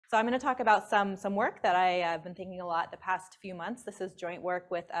So I'm going to talk about some work that I have been thinking a lot the past few months. This is joint work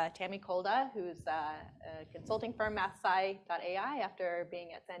with Tammy Kolda, who's a consulting firm, MathSci.ai, after being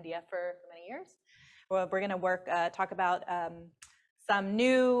at Sandia for many years. Well, we're going to talk about some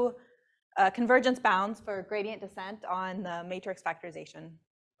new convergence bounds for gradient descent on the matrix factorization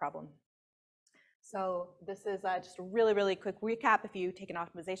problem. So this is just a really, really quick recap if you take an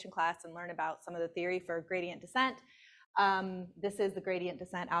optimization class and learn about some of the theory for gradient descent. This is the gradient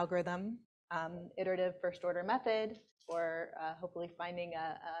descent algorithm, iterative first order method for hopefully finding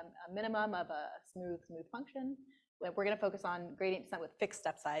a minimum of a smooth function. We're going to focus on gradient descent with fixed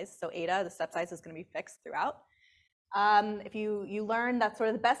step size. So eta, the step size is going to be fixed throughout. If you learn that sort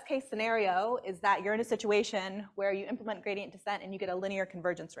of the best case scenario is that you're in a situation where you implement gradient descent and you get a linear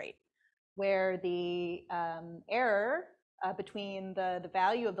convergence rate, where the error between the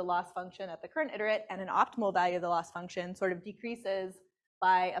value of the loss function at the current iterate and an optimal value of the loss function sort of decreases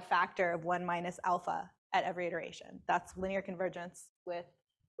by a factor of 1 minus alpha at every iteration. That's linear convergence with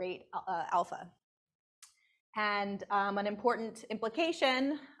rate alpha. And an important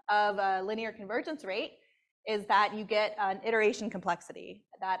implication of a linear convergence rate is that you get an iteration complexity,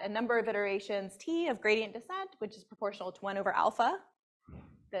 that a number of iterations t of gradient descent, which is proportional to 1 over alpha,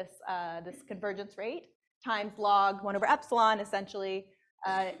 this convergence rate, times log 1 over epsilon essentially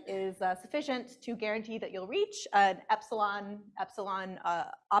is sufficient to guarantee that you'll reach an epsilon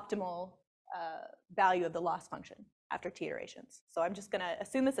optimal value of the loss function after t iterations. So I'm just going to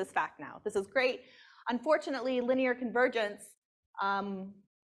assume this is fact now. This is great. Unfortunately, linear convergence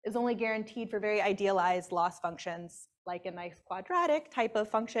is only guaranteed for very idealized loss functions, like a nice quadratic type of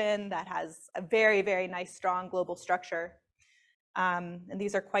function that has a very, very nice, strong global structure. And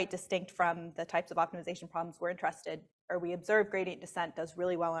these are quite distinct from the types of optimization problems we're interested, or we observe gradient descent does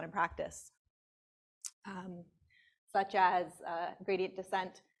really well on in practice, such as gradient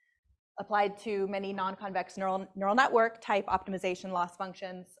descent applied to many non-convex neural network type optimization loss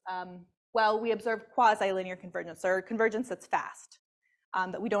functions. Well, we observe quasi-linear convergence, or convergence that's fast,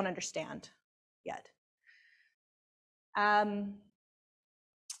 that we don't understand yet.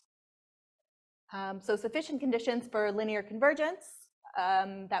 So sufficient conditions for linear convergence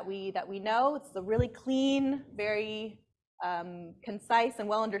that we know. It's a really clean, very concise and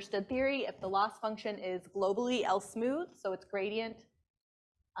well understood theory. If the loss function is globally L smooth, so its gradient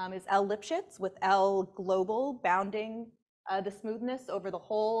is L Lipschitz with L global bounding the smoothness over the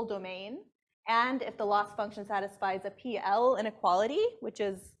whole domain, and if the loss function satisfies a PL inequality, which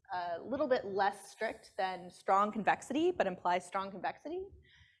is a little bit less strict than strong convexity, but implies strong convexity,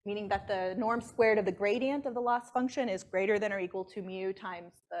 meaning that the norm squared of the gradient of the loss function is greater than or equal to mu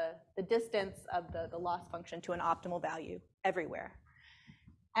times the distance of the loss function to an optimal value everywhere.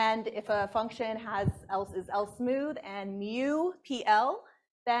 And if a function is L smooth and mu PL,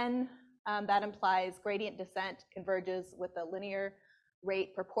 then that implies gradient descent converges with a linear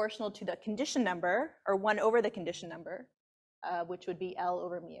rate proportional to the condition number, or 1 over the condition number, which would be L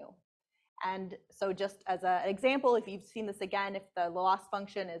over mu. And so just as an example, if you've seen this again, if the loss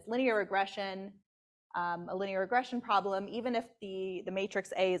function is linear regression, a linear regression problem, even if the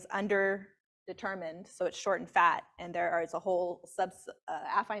matrix A is underdetermined, so it's short and fat, and there is a whole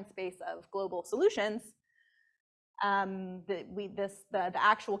affine space of global solutions, the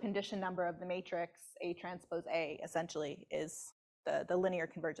actual condition number of the matrix A transpose A essentially is the linear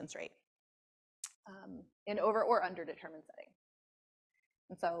convergence rate in over or underdetermined setting.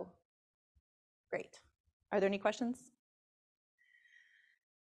 And so, great. Are there any questions?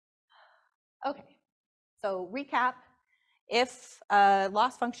 Okay, so recap. If a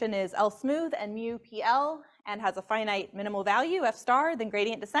loss function is L smooth and mu PL and has a finite minimal value, F star, then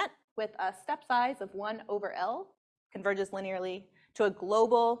gradient descent with a step size of 1 over L converges linearly to a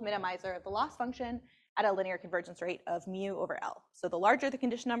global minimizer of the loss function at a linear convergence rate of mu over L. So the larger the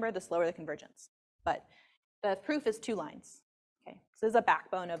condition number, the slower the convergence. But the proof is 2 lines. Okay, so this is a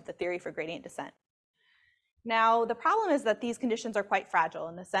backbone of the theory for gradient descent. Now, the problem is that these conditions are quite fragile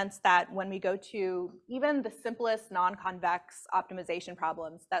in the sense that when we go to even the simplest non-convex optimization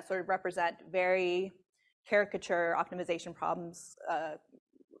problems that sort of represent very caricature optimization problems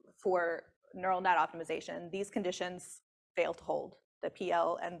for neural net optimization, these conditions fail to hold, the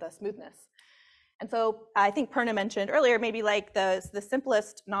PL and the smoothness. And so I think Perna mentioned earlier, maybe like the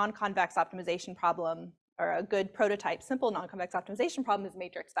simplest non-convex optimization problem, or a good prototype simple non-convex optimization problem, is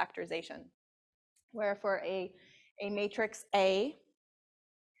matrix factorization, where for a matrix A,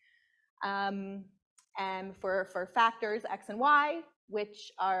 and for factors x and y,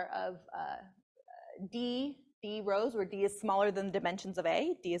 which are of d rows, where d is smaller than the dimensions of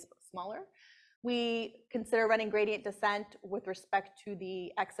A, d is smaller, We consider running gradient descent with respect to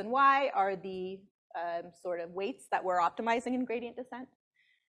the x and y are the sort of weights that we're optimizing in gradient descent.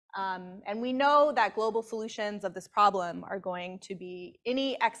 And we know that global solutions of this problem are going to be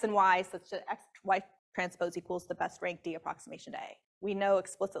any x and y such that x, y transpose equals the best rank D approximation to A. We know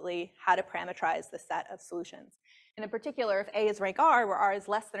explicitly how to parameterize the set of solutions. And in particular, if A is rank R, where R is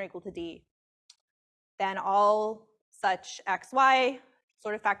less than or equal to D, then all such x, y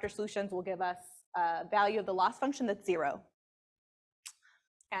sort of factor solutions will give us a value of the loss function that's 0.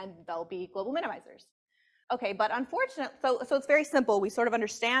 And they'll be global minimizers. Okay, but unfortunately, so it's very simple. We sort of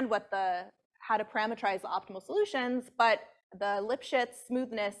understand how to parameterize the optimal solutions, but the Lipschitz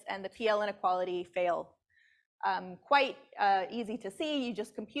smoothness and the PL inequality fail. Quite easy to see. You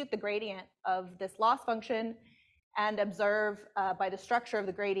just compute the gradient of this loss function and observe by the structure of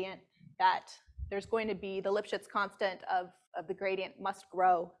the gradient that there's going to be the Lipschitz constant of the gradient must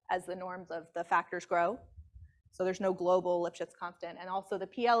grow as the norms of the factors grow. So there's no global Lipschitz constant. And also the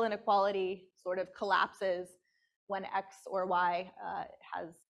PL inequality sort of collapses when x or y has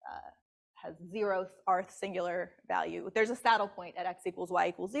 0th rth singular value. There's a saddle point at x equals y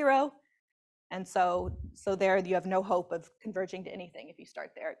equals 0. And so there you have no hope of converging to anything if you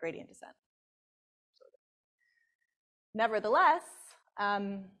start there at gradient descent. Nevertheless,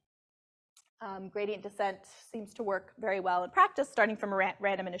 gradient descent seems to work very well in practice, starting from a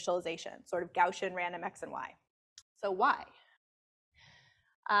random initialization, sort of Gaussian random x and y. So why?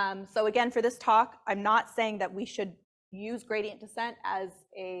 So again, for this talk, I'm not saying that we should use gradient descent as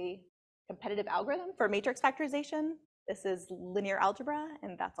a competitive algorithm for matrix factorization. This is linear algebra,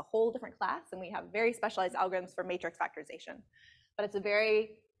 and that's a whole different class, and we have very specialized algorithms for matrix factorization. But it's a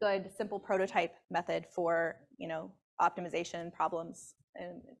very good, simple prototype method for, optimization problems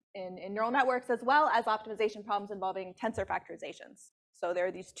in neural networks, as well as optimization problems involving tensor factorizations. So there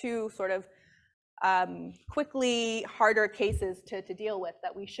are these two sort of quickly harder cases to deal with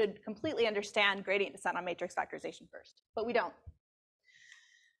that we should completely understand gradient descent on matrix factorization first, but we don't.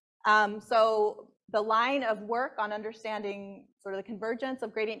 So the line of work on understanding sort of the convergence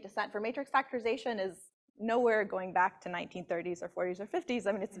of gradient descent for matrix factorization is nowhere going back to 1930s or 40s or 50s.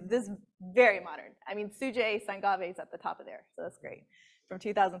 I mean, it's this very modern. I mean, Sujay Sangave is at the top of there, so that's great, from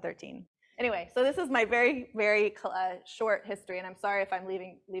 2013. Anyway, so this is my very, very short history, and I'm sorry if I'm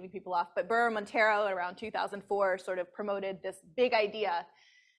leaving people off, but Burr Montero around 2004 sort of promoted this big idea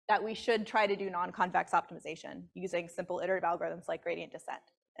that we should try to do non-convex optimization using simple iterative algorithms like gradient descent.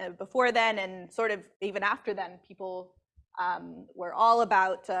 Before then, and sort of even after then, people were all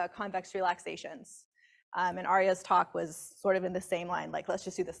about convex relaxations. And Arya's talk was sort of in the same line, like, let's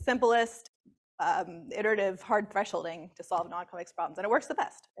just do the simplest iterative hard thresholding to solve non-convex problems, and it works the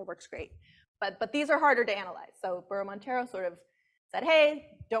best. It works great, but these are harder to analyze. So Burr Montero sort of said,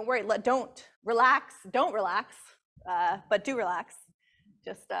 hey, don't worry, don't relax, but do relax.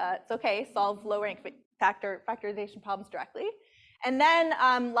 Just it's okay, solve low rank factorization problems directly. And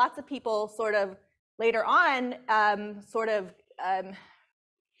then lots of people sort of later on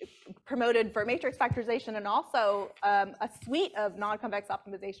promoted for matrix factorization, and also a suite of non-convex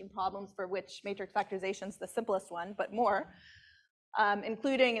optimization problems for which matrix factorization is the simplest one, but more,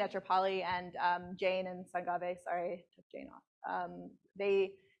 including Netrapali and Jane and Sangave. Sorry, I took Jane off.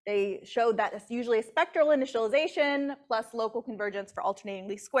 They showed that it's usually a spectral initialization plus local convergence for alternating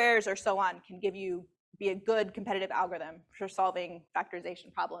least squares or so on can be a good competitive algorithm for solving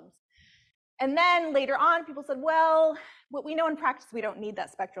factorization problems. And then later on, people said, well, what we know in practice, we don't need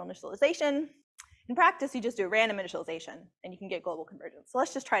that spectral initialization. In practice, you just do a random initialization, and you can get global convergence. So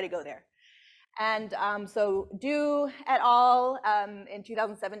let's just try to go there. And so Du et al. In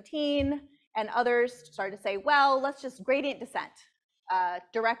 2017 and others started to say, well, let's just gradient descent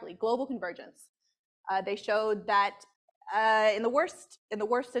directly, global convergence. They showed that in the worst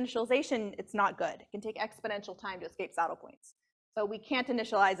initialization, it's not good. It can take exponential time to escape saddle points. So we can't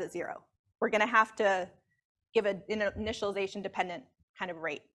initialize at 0. We're going to have to give an initialization dependent kind of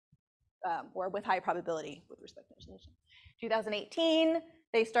rate, or with high probability with respect to initialization. 2018,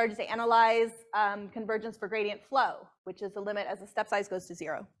 they started to analyze convergence for gradient flow, which is the limit as the step size goes to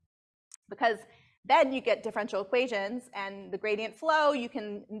 0. Because then you get differential equations, and the gradient flow, you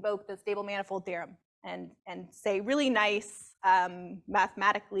can invoke the stable manifold theorem and say really nice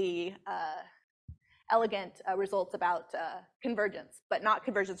mathematically elegant results about convergence, but not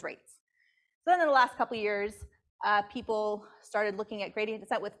convergence rates. So then in the last couple of years, people started looking at gradient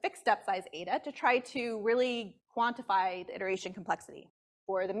descent with fixed step size eta to try to really quantify the iteration complexity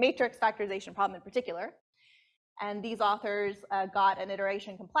for the matrix factorization problem in particular. And these authors got an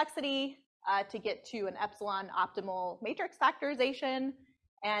iteration complexity to get to an epsilon optimal matrix factorization,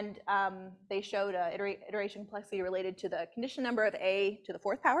 And they showed iteration complexity related to the condition number of A to the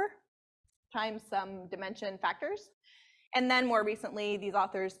 4th power times some dimension factors. And then more recently, these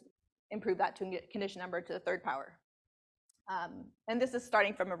authors improved that to condition number to the 3rd power. And this is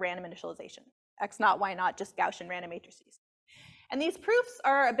starting from a random initialization. X naught, Y naught, just Gaussian random matrices. And these proofs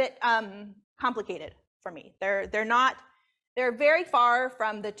are a bit complicated for me. They're very far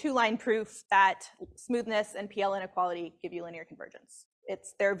from the 2-line proof that smoothness and PL inequality give you linear convergence.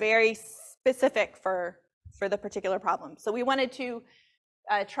 They're very specific for the particular problem. So we wanted to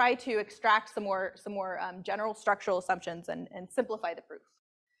try to extract some more general structural assumptions and simplify the proof.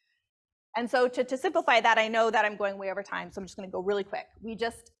 And so to simplify that, I know that I'm going way over time, so I'm just going to go really quick. We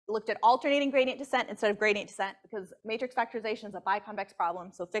just looked at alternating gradient descent instead of gradient descent because matrix factorization is a biconvex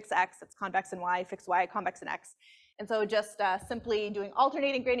problem. So fix X, it's convex in Y, fix Y, convex in X. And so just simply doing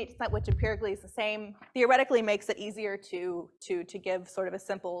alternating gradient descent, which empirically is the same, theoretically makes it easier to give sort of a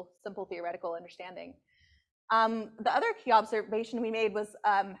simple theoretical understanding. The other key observation we made was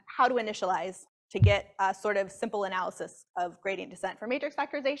how to initialize to get a sort of simple analysis of gradient descent for matrix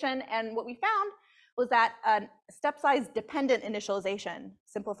factorization. And what we found was that step size dependent initialization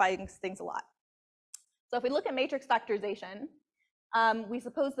simplifies things a lot. So if we look at matrix factorization, we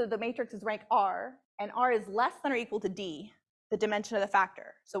suppose that the matrix is rank R, and R is less than or equal to D, the dimension of the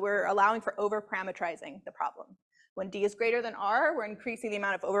factor. So we're allowing for over-parametrizing the problem. When D is greater than R, we're increasing the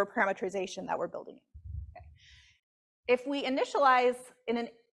amount of over-parametrization that we're building in. Okay. If we initialize in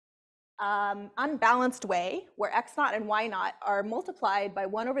an unbalanced way, where X naught and Y naught are multiplied by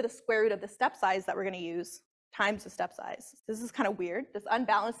 1 over the square root of the step size that we're going to use times the step size. This is kind of weird, this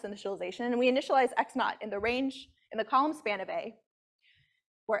unbalanced initialization. And we initialize X naught in the range, in the column span of A,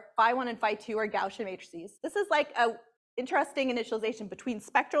 where phi1 and phi2 are Gaussian matrices. This is like a interesting initialization between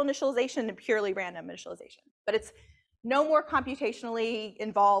spectral initialization and purely random initialization. But it's no more computationally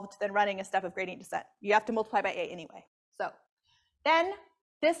involved than running a step of gradient descent. You have to multiply by A anyway. So then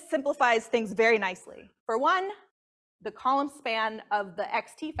this simplifies things very nicely. For one, the column span of the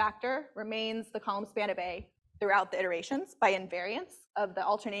xt factor remains the column span of A throughout the iterations by invariance of the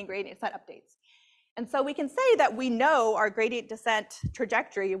alternating gradient descent updates. And so we can say that we know our gradient descent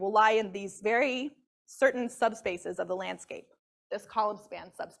trajectory will lie in these very certain subspaces of the landscape, this column span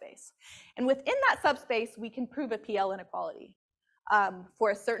subspace. And within that subspace, we can prove a PL inequality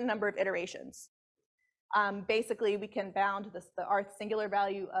for a certain number of iterations. Basically, we can bound the rth singular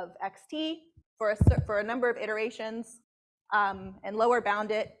value of xt for a number of iterations and lower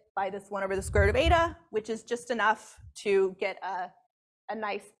bound it by this 1 over the square root of eta, which is just enough to get a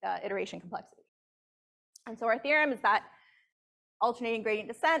nice iteration complexity. And so our theorem is that alternating gradient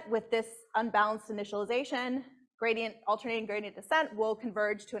descent with this unbalanced initialization, alternating gradient descent will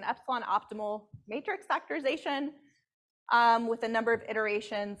converge to an epsilon optimal matrix factorization with a number of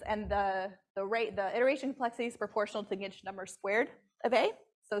iterations, and the iteration complexity is proportional to the condition number squared of A.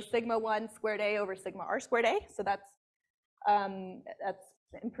 So sigma 1 squared A over sigma R squared A. So that's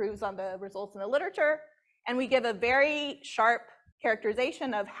improves on the results in the literature. And we give a very sharp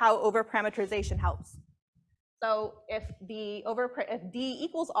characterization of how overparametrization helps. So if D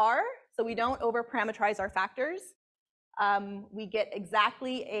equals R, so we don't overparametrize our factors, we get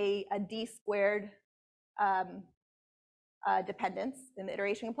exactly a D squared dependence in the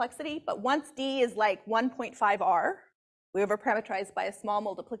iteration complexity. But once D is like 1.5 R, we overparametrize by a small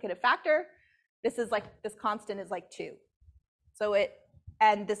multiplicative factor. This constant is like 2. So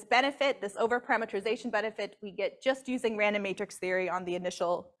and this benefit, this overparametrization benefit, we get just using random matrix theory on the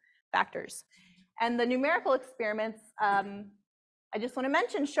initial factors. And the numerical experiments, I just want to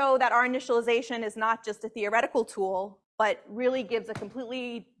mention, show that our initialization is not just a theoretical tool, but really gives a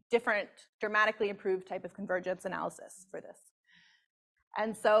completely different, dramatically improved type of convergence analysis for this.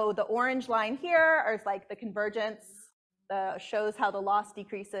 And so the orange line here is like the convergence, shows how the loss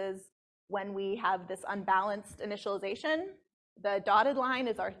decreases when we have this unbalanced initialization. The dotted line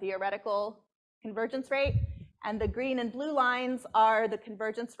is our theoretical convergence rate, and the green and blue lines are the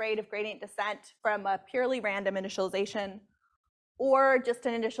convergence rate of gradient descent from a purely random initialization, or just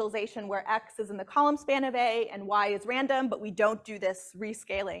an initialization where X is in the column span of A and Y is random, but we don't do this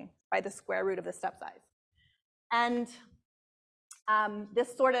rescaling by the square root of the step size. And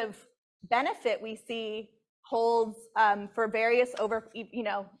this sort of benefit we see holds for various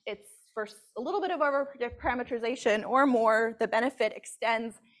it's for a little bit of over-parametrization or more, the benefit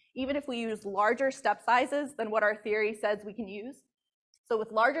extends even if we use larger step sizes than what our theory says we can use. So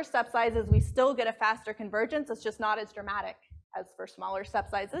with larger step sizes, we still get a faster convergence. It's just not as dramatic as for smaller step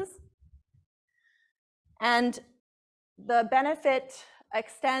sizes. And the benefit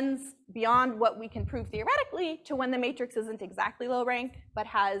extends beyond what we can prove theoretically to when the matrix isn't exactly low rank, but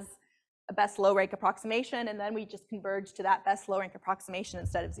has a best low rank approximation, and then we just converge to that best low rank approximation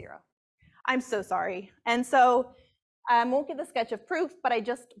instead of 0. I'm so sorry. And so I won't give the sketch of proof, but I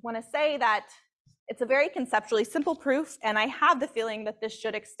just want to say that it's a very conceptually simple proof, and I have the feeling that this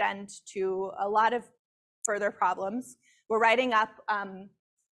should extend to a lot of further problems. We're writing up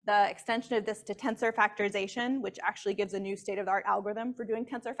the extension of this to tensor factorization, which actually gives a new state-of-the-art algorithm for doing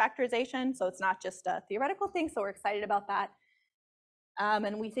tensor factorization. So it's not just a theoretical thing, so we're excited about that.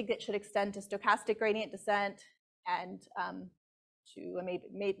 And we think it should extend to stochastic gradient descent and to a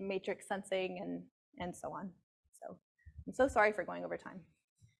matrix sensing and so on. So I'm so sorry for going over time.